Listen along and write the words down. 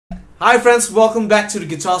Hi friends, welcome back to the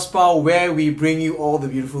Guitar Spa where we bring you all the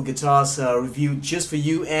beautiful guitars reviewed just for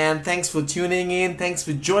you, and thanks for tuning in, thanks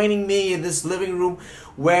for joining me in this living room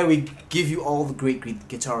where we give you all the great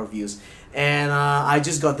guitar reviews. And I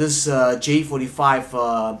just got this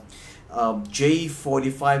J45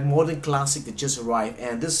 Modern Classic that just arrived,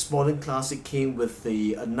 and this Modern Classic came with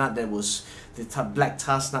the nut that was, the black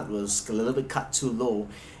task nut was a little bit cut too low,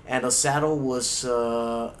 and the saddle was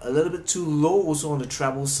a little bit too low also on the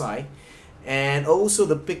treble side, and also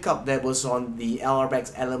the pickup that was on the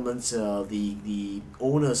LRX elements. The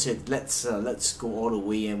owner said let's go all the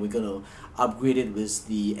way and we're gonna upgrade it with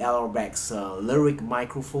the LRX lyric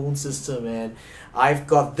microphone system. And I've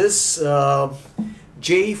got this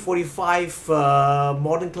J45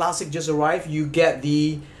 Modern Classic just arrived. You get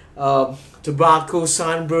the tobacco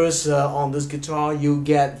sunburst on this guitar. You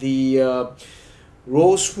get the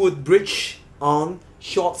rosewood bridge on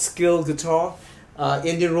short scale guitar,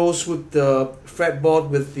 Indian rosewood fretboard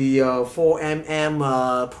with the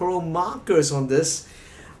 4mm pearl markers on this,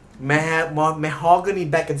 mahogany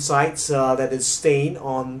back and sides that is stained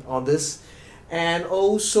on this, and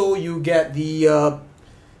also you get the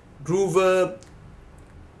groover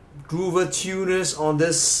tuners on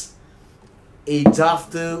this, a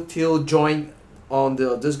dovetail joint on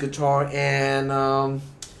this guitar, and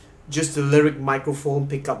just the lyric microphone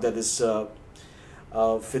pickup that is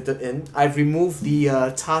fitted in. I've removed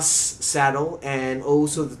the tusk saddle and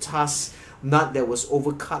also the tusk nut that was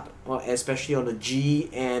overcut, especially on the G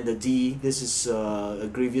and the D. This is a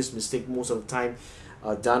grievous mistake most of the time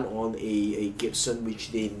done on a Gibson,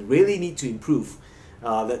 which they really need to improve.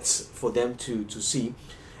 That's for them to see.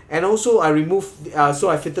 And also I removed, so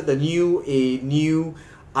I fitted a new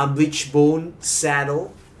unbleached bone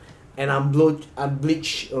saddle and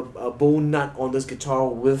unbleached bone nut on this guitar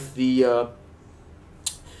with the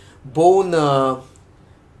bone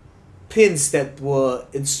pins that were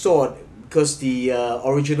installed, because the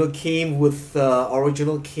original came with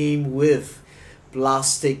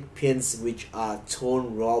plastic pins which are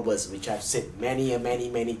tone robbers, which I've said many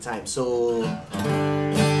times. So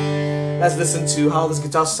let's listen to how this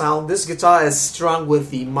guitar sounds. This guitar is strung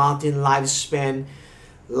with the Martin Lifespan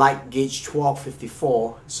light gauge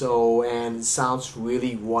 1254, so, and it sounds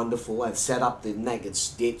really wonderful. I've set up the neck, it's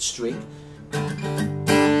dead straight.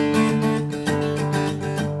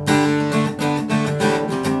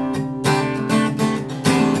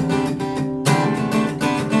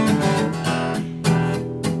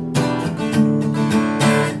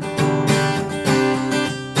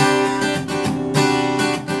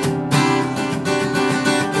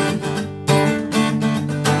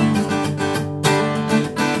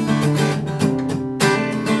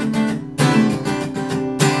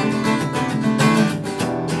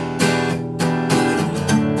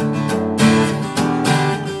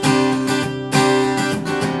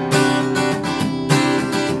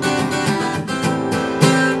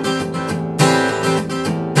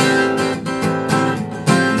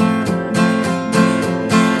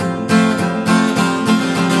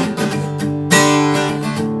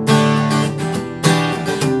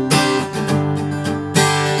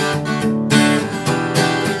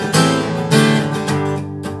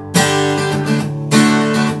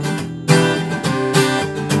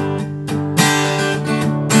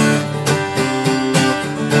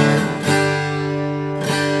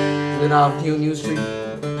 New Street.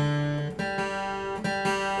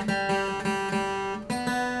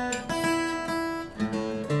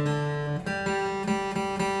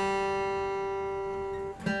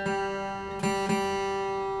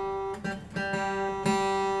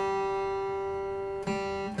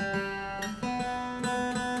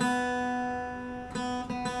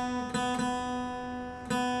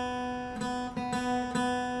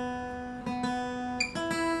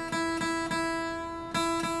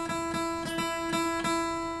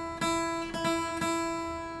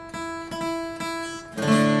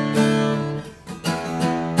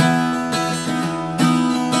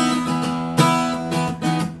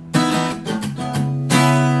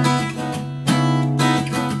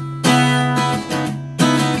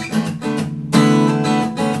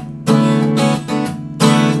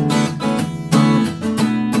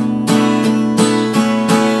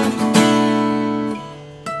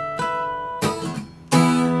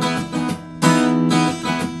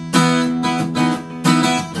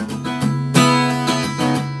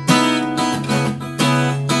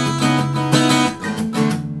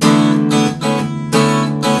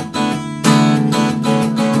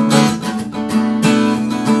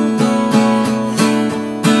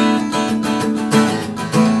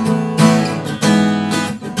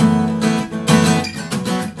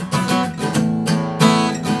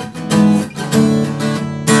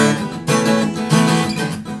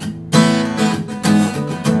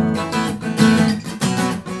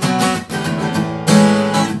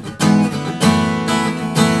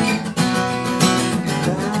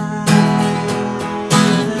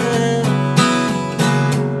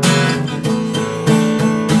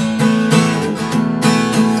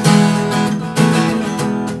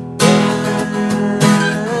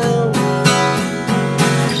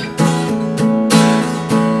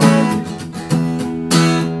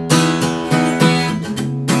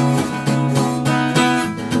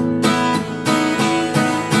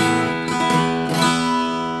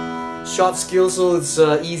 short scale, so it's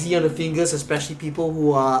easy on the fingers, especially people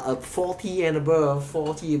who are 40 and above.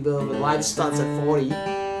 40 above. The life starts at 40.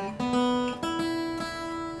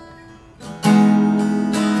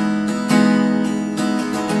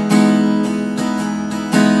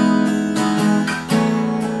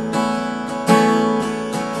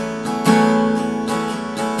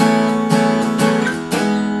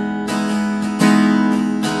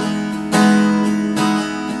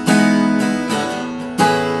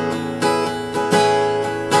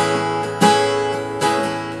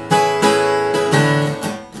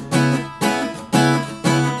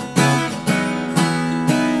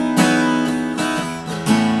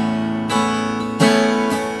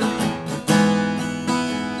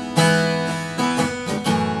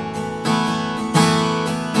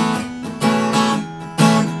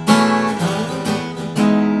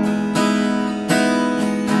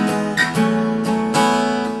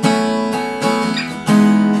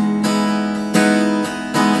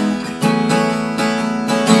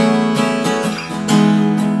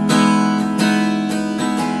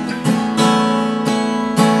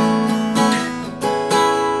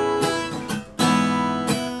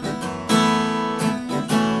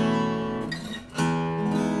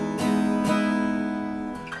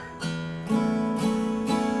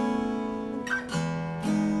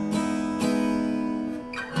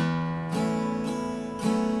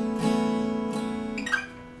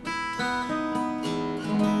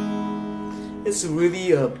 It's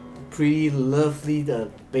really a pretty lovely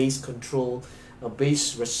bass control,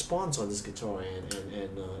 bass response on this guitar, and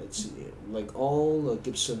it's like all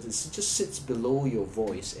Gibsons. It just sits below your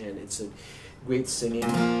voice, and it's a great singing,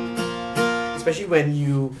 especially when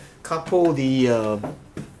you couple the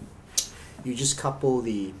you just couple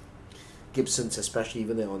the Gibsons, especially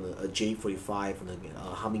even on a J45 on a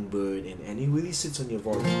Hummingbird, and it really sits on your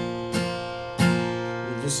voice.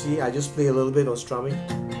 You just see, I just play a little bit of strumming.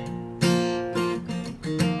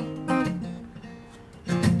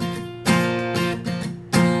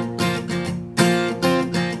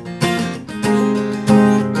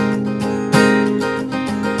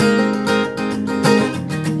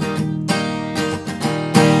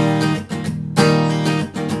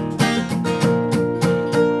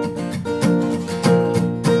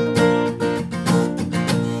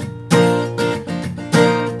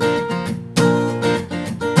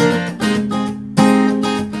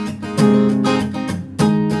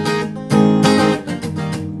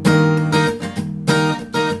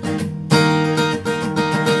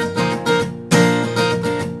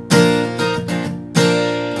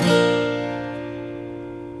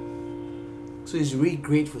 So it's really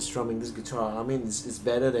great for strumming this guitar. I mean, it's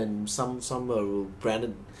better than some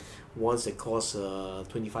branded ones that cost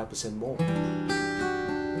 25% more.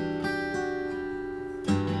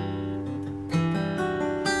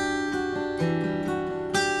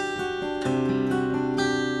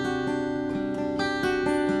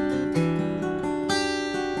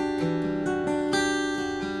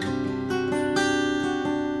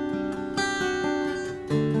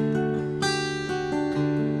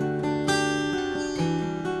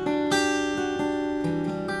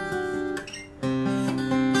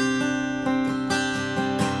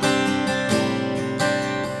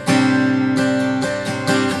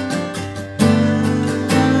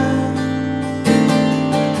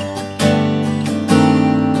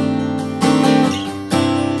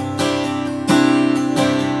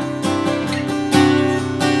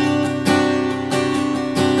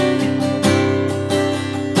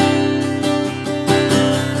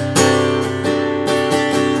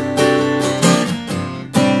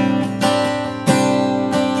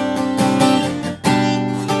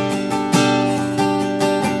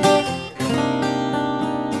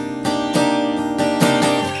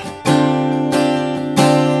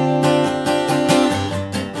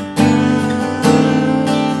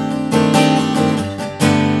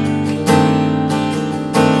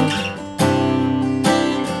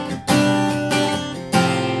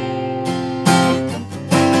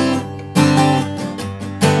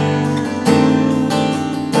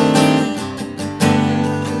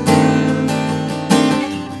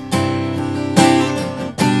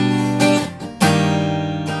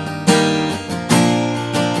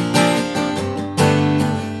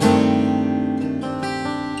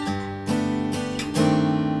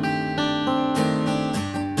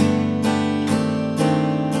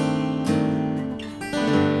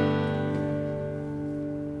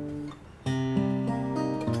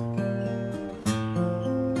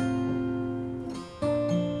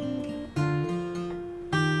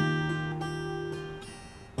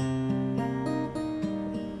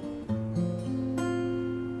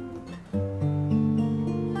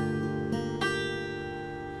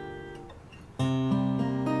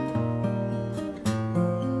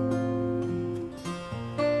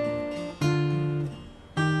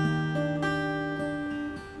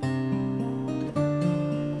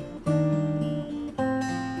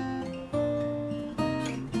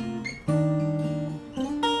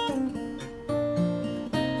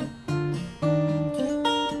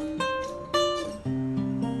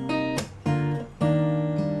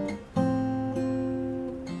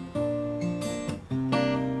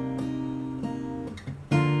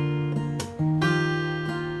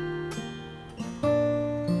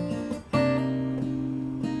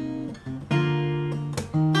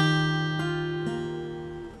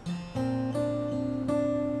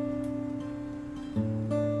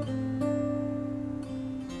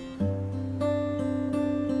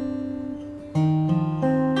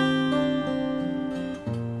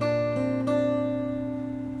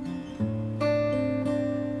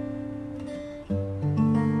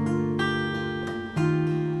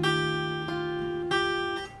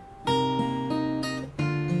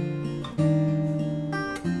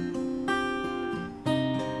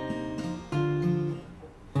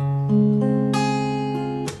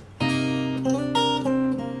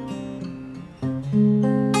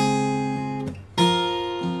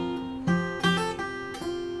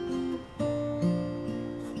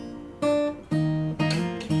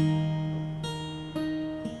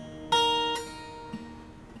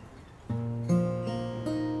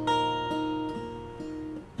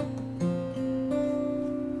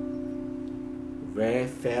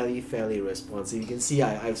 fairly responsive. You can see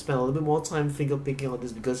I've spent a little bit more time finger picking on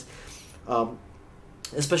this because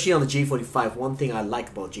especially on the J45, one thing I like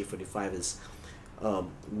about J45 is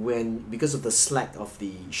because of the slack of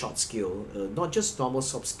the short scale, not just normal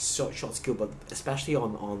short scale, but especially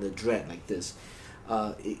on the dread like this,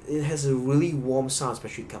 it has a really warm sound,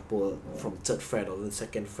 especially coupled from 3rd fret or the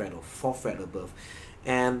 2nd fret or 4th fret above,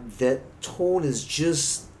 and that tone is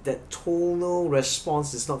just, that tonal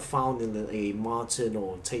response is not found in a Martin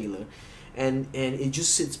or Taylor, and it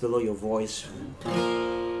just sits below your voice.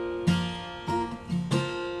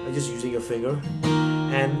 Just using your finger,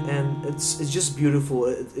 and it's just beautiful.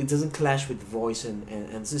 It doesn't clash with the voice, and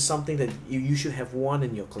this is something that you should have one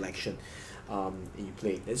in your collection. And you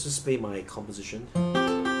play. Let's just play my composition.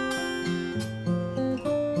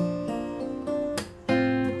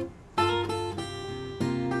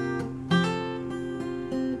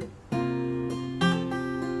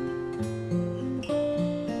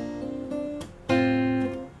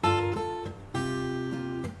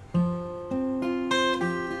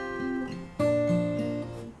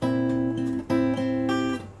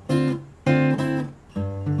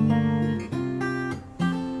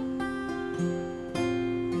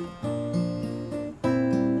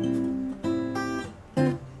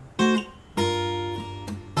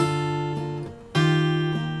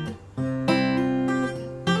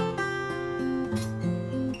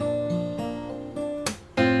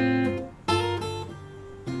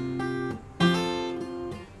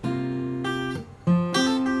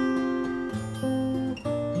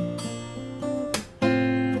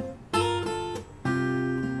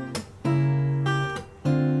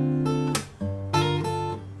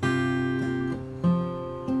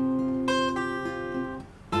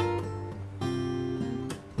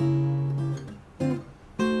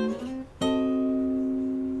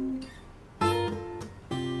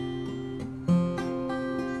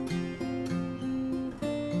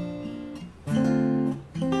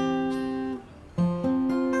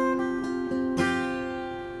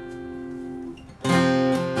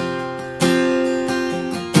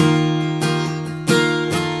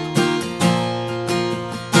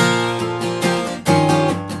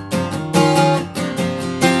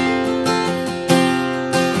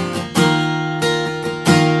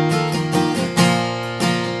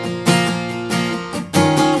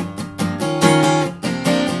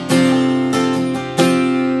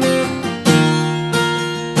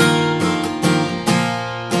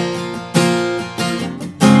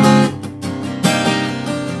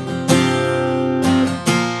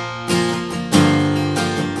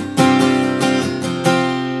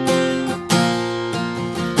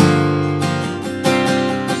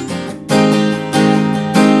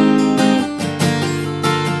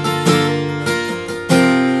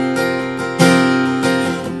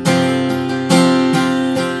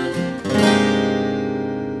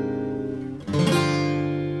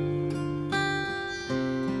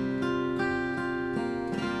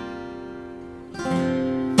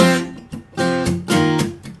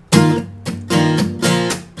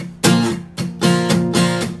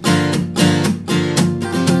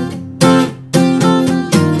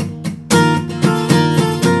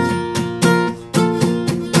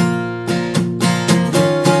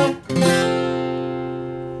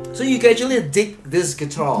 can actually dig this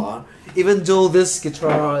guitar. Even though this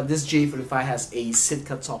guitar, this J45 has a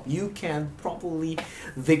Sitka top, you can properly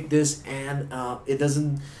dig this, and it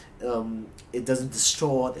doesn't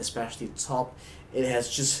distort, especially the top. It has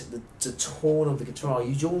just the tone of the guitar.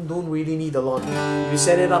 You don't really need a lot. You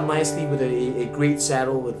set it up nicely with a great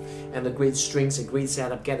saddle and the great strings, a great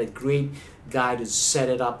setup. Get a great guy to set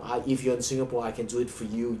it up. If you're in Singapore, I can do it for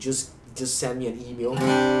you. Just send me an email.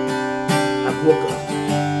 I've worked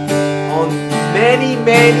on many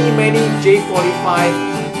J45,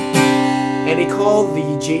 and they call the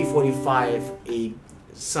J45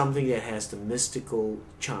 something that has the mystical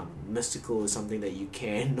charm. Mystical is something that you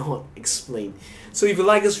cannot explain. So if you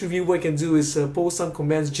like this review, what you can do is post some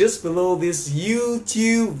comments just below this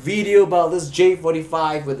YouTube video about this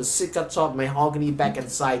J45 with the Sitka top, mahogany back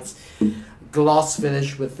and sides, gloss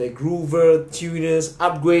finish with the groover tuners.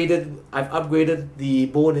 I've upgraded the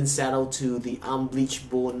bone and saddle to the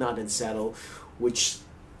unbleached bone nut and saddle, which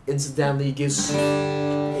incidentally gives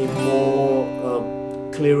a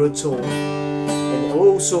more clearer tone, and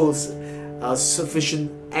also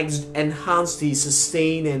sufficient enhance the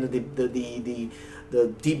sustain and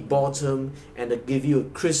the deep bottom, and give you a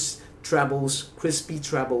crispy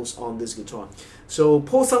trebles on this guitar. So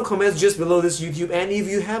post some comments just below this YouTube, and if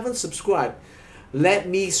you haven't subscribed, let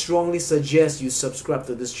me strongly suggest you subscribe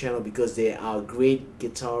to this channel, because there are great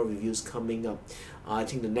guitar reviews coming up. I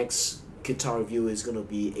think the next guitar review is going to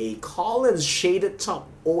be a Collins Shaded Top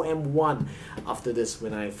OM1 after this,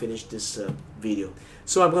 when I finish this video.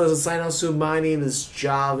 So I'm going to sign out soon. My name is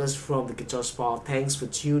Jarvis from the Guitar Spa. Thanks for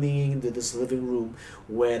tuning in to this living room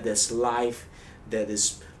where there's life that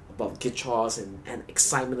is about guitars and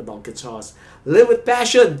excitement about guitars. Live with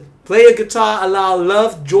passion, play a guitar, allow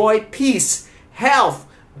love, joy, peace, health,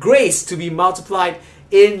 grace to be multiplied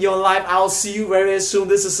in your life. I'll see you very soon.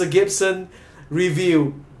 This is a Gibson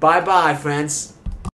review. Bye bye, friends.